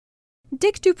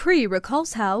Dick Dupree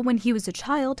recalls how, when he was a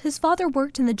child, his father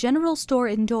worked in the general store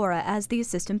in Dora as the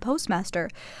assistant postmaster.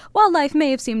 While life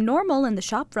may have seemed normal in the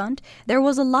shopfront, there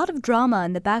was a lot of drama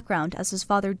in the background as his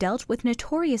father dealt with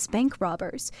notorious bank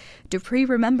robbers. Dupree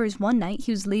remembers one night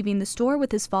he was leaving the store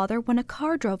with his father when a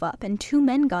car drove up and two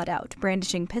men got out,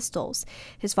 brandishing pistols.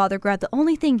 His father grabbed the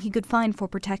only thing he could find for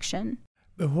protection.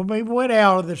 But when we went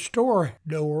out of the store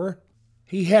door,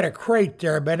 he had a crate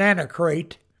there, a banana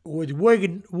crate, with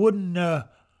wooden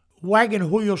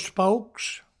wagon wheel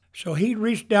spokes. So he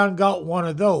reached down and got one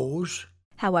of those.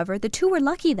 However, the two were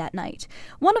lucky that night.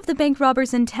 One of the bank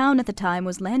robbers in town at the time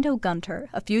was Lando Gunter,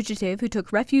 a fugitive who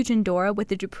took refuge in Dora with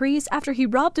the Duprees after he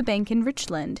robbed a bank in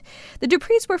Richland. The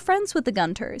Duprees were friends with the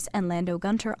Gunters, and Lando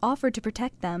Gunter offered to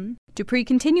protect them. Dupree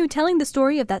continued telling the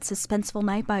story of that suspenseful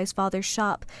night by his father's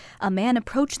shop. A man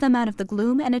approached them out of the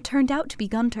gloom, and it turned out to be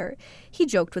Gunter. He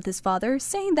joked with his father,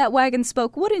 saying that wagon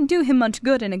spoke wouldn't do him much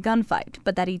good in a gunfight,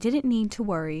 but that he didn't need to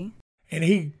worry. And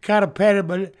he kind of patted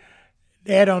my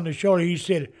dad on the shoulder. He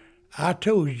said, "I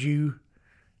told you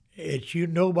that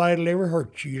nobody'll ever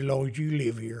hurt you as long as you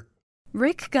live here."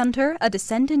 Rick Gunter, a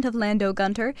descendant of Lando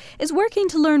Gunter, is working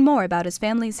to learn more about his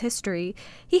family's history.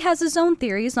 He has his own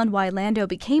theories on why Lando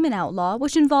became an outlaw,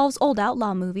 which involves old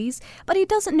outlaw movies, but he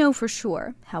doesn't know for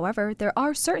sure. However, there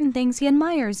are certain things he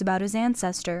admires about his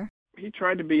ancestor. He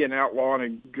tried to be an outlaw and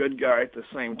a good guy at the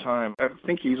same time. I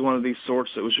think he's one of these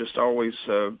sorts that was just always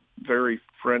very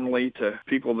friendly to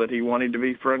people that he wanted to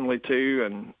be friendly to,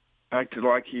 and acted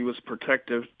like he was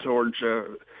protective towards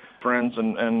friends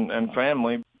and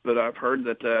family. But I've heard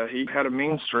that he had a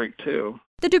mean streak, too.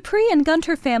 The Dupree and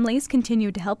Gunter families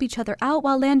continued to help each other out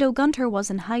while Lando Gunter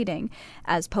was in hiding.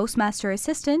 As postmaster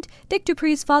assistant, Dick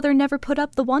Dupree's father never put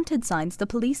up the wanted signs the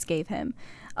police gave him.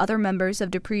 Other members of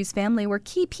Dupree's family were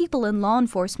key people in law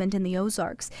enforcement in the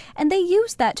Ozarks, and they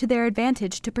used that to their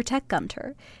advantage to protect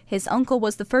Gunter. His uncle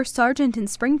was the first sergeant in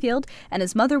Springfield, and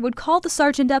his mother would call the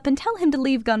sergeant up and tell him to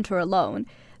leave Gunter alone.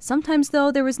 Sometimes,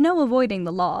 though, there was no avoiding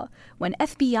the law. When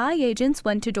FBI agents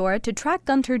went to Dora to track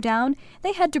Gunter down,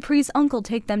 they had Dupree's uncle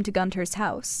take them to Gunter's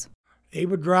house. They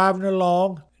were driving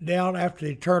along down after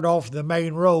they turned off the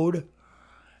main road,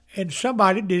 and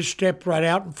somebody just stepped right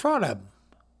out in front of them.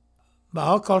 My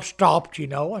uncle stopped,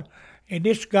 and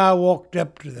this guy walked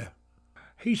up to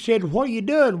he said, "What are you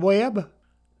doing, Webb?"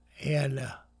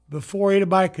 And before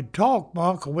anybody could talk, my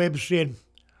Uncle Webb said,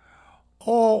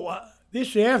 "Oh, this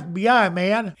is the FBI,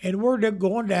 man, and we're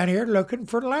going down here looking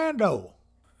for Lando."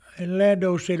 And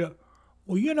Lando said,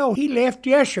 "Well, he left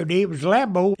yesterday. It was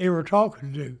Lambo they were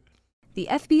talking to." The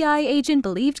FBI agent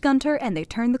believed Gunter, and they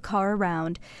turned the car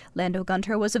around. Lando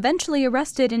Gunter was eventually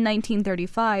arrested in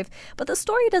 1935, but the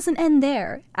story doesn't end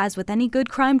there. As with any good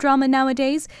crime drama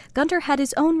nowadays, Gunter had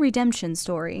his own redemption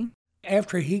story.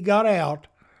 After he got out,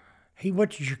 he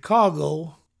went to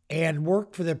Chicago and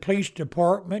worked for the police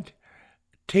department,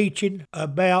 teaching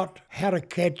about how to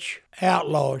catch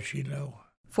outlaws.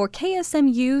 For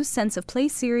KSMU's Sense of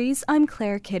Place series, I'm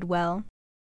Claire Kidwell.